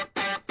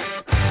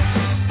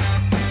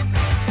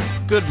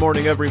Good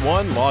morning,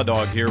 everyone. Law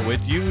Dog here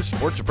with you.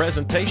 Sports a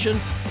presentation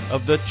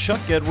of the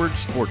Chuck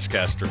Edwards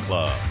Sportscaster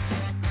Club.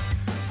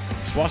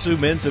 SWOSU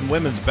men's and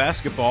women's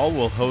basketball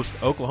will host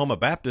Oklahoma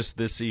Baptist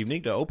this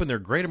evening to open their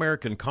Great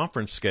American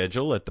Conference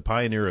schedule at the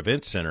Pioneer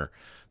Event Center.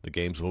 The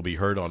games will be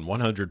heard on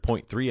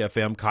 100.3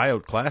 FM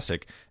Coyote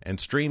Classic and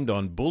streamed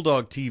on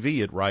Bulldog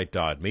TV at Right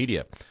Dot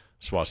Media.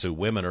 SWOSU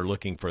women are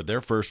looking for their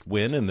first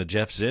win in the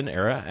Jeff Zinn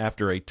era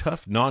after a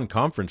tough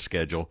non-conference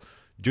schedule.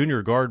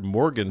 Junior guard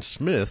Morgan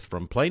Smith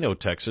from Plano,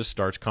 Texas,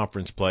 starts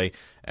conference play,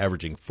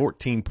 averaging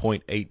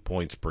 14.8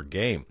 points per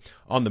game.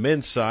 On the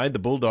men's side, the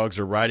Bulldogs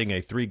are riding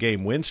a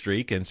 3-game win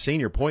streak, and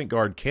senior point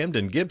guard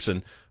Camden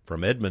Gibson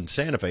from Edmond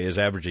Santa Fe is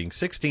averaging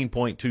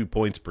 16.2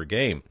 points per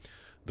game.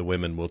 The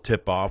women will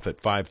tip off at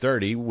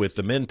 5:30 with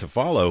the men to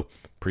follow.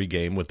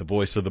 Pre-game with the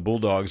voice of the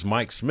Bulldogs,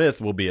 Mike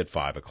Smith, will be at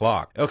 5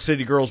 o'clock. Elk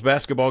City girls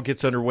basketball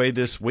gets underway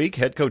this week.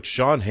 Head coach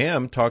Sean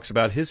Hamm talks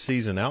about his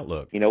season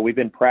outlook. We've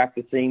been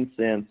practicing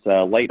since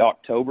late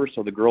October,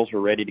 so the girls are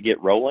ready to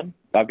get rolling.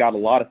 I've got a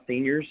lot of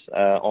seniors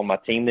on my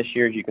team this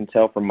year, as you can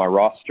tell from my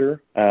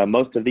roster.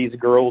 Most of these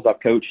girls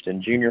I've coached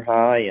in junior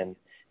high,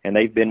 and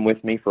they've been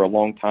with me for a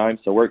long time,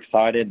 so we're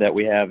excited that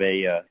we have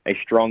a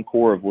strong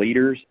core of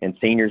leaders and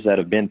seniors that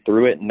have been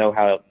through it and know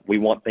how we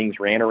want things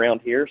ran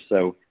around here.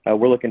 So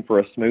we're looking for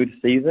a smooth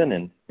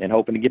season and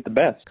hoping to get the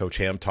best. Coach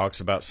Hamm talks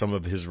about some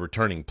of his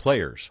returning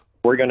players.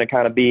 We're going to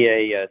kind of be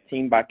a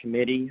team by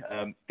committee,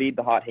 feed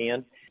the hot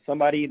hand.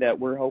 Somebody that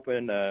we're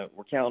hoping,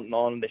 we're counting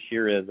on this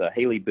year is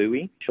Haley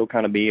Bowie. She'll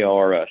kind of be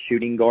our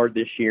shooting guard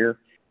this year.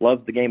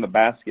 Loves the game of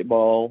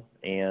basketball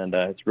and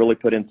has really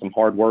put in some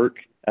hard work.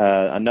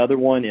 Another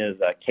one is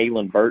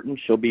Kaylin Burton.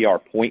 She'll be our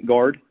point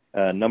guard.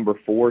 Number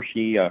 4,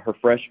 her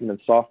freshman and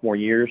sophomore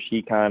years,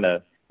 she kind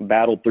of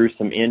battled through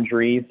some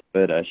injuries,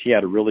 but she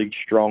had a really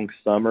strong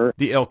summer.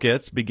 The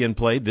Elkettes begin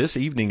play this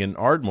evening in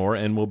Ardmore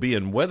and will be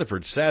in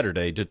Weatherford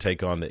Saturday to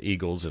take on the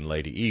Eagles and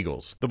Lady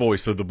Eagles. The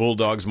voice of the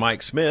Bulldogs,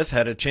 Mike Smith,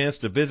 had a chance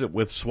to visit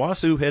with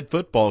SWOSU head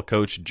football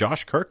coach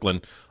Josh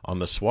Kirkland on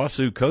the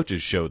SWOSU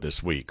Coaches Show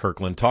this week.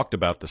 Kirkland talked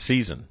about the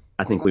season.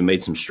 I think we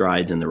made some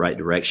strides in the right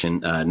direction.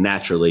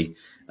 Naturally,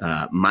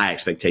 my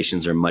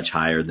expectations are much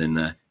higher than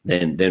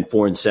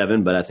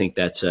 4-7, but I think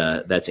that's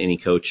any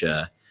coach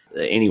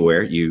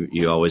anywhere.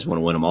 You always want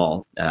to win them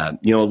all.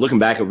 Looking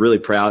back, I'm really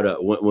proud.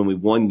 When we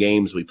won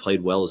games, we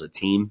played well as a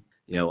team.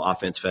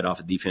 Offense fed off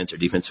of defense, or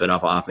defense fed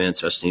off of offense.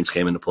 Special teams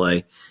came into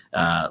play.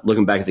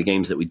 Looking back at the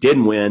games that we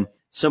didn't win,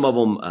 some of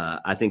them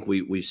I think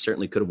we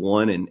certainly could have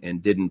won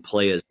and didn't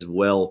play as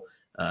well.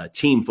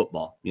 Team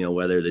football,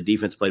 whether the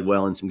defense played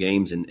well in some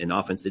games and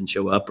offense didn't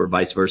show up, or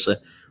vice versa,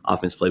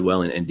 offense played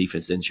well and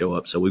defense didn't show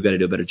up. So we've got to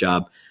do a better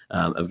job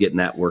of getting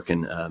that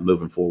working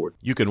moving forward.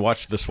 You can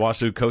watch the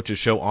SWOSU Coaches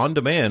Show on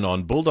demand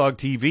on Bulldog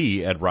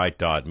TV at Right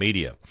Dot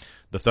Media.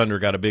 The Thunder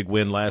got a big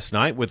win last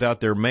night without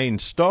their main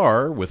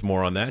star. With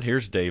more on that,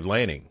 here's Dave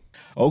Lanning.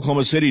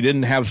 Oklahoma City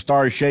didn't have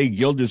star Shea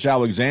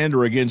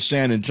Gilgeous-Alexander against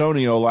San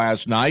Antonio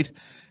last night,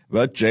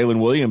 but Jalen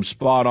Williams'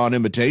 spot-on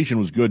imitation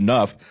was good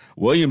enough.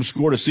 Williams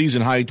scored a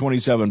season-high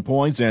 27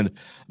 points, and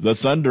the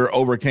Thunder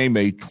overcame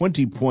a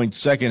 20-point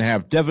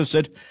second-half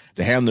deficit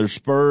to hand their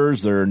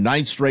Spurs their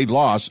 9th straight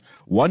loss,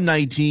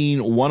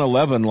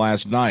 119-111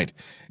 last night.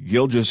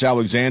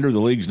 Gilgeous-Alexander, the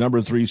league's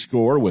number 3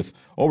 scorer with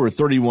over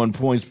 31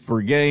 points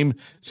per game,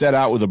 set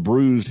out with a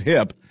bruised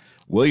hip.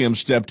 Williams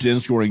stepped in,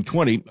 scoring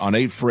 20 on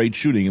 8 for 8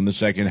 shooting in the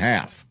second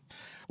half.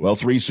 Well,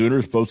 3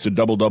 Sooners posted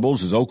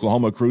double-doubles as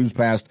Oklahoma cruised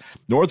past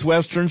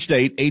Northwestern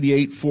State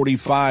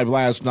 88-45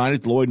 last night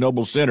at the Lloyd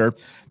Noble Center.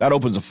 That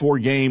opens a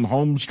 4-game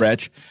home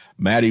stretch.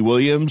 Maddie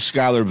Williams,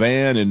 Skylar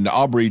Vann, and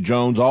Aubrey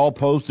Jones all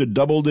posted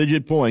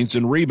double-digit points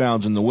and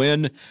rebounds in the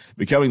win,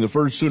 becoming the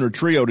first Sooner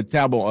trio to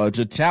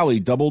tally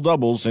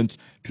double-doubles since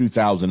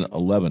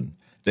 2011.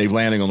 Dave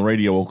Lanning on the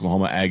Radio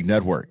Oklahoma Ag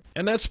Network.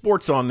 And that's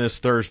sports on this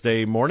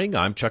Thursday morning.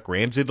 I'm Chuck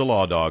Ramsey, the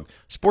Law Dog.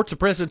 Sports a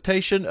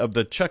presentation of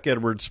the Chuck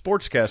Edwards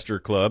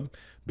Sportscaster Club.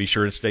 Be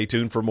sure and stay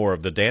tuned for more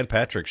of the Dan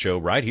Patrick Show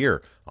right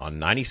here on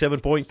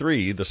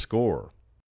 97.3 The Score.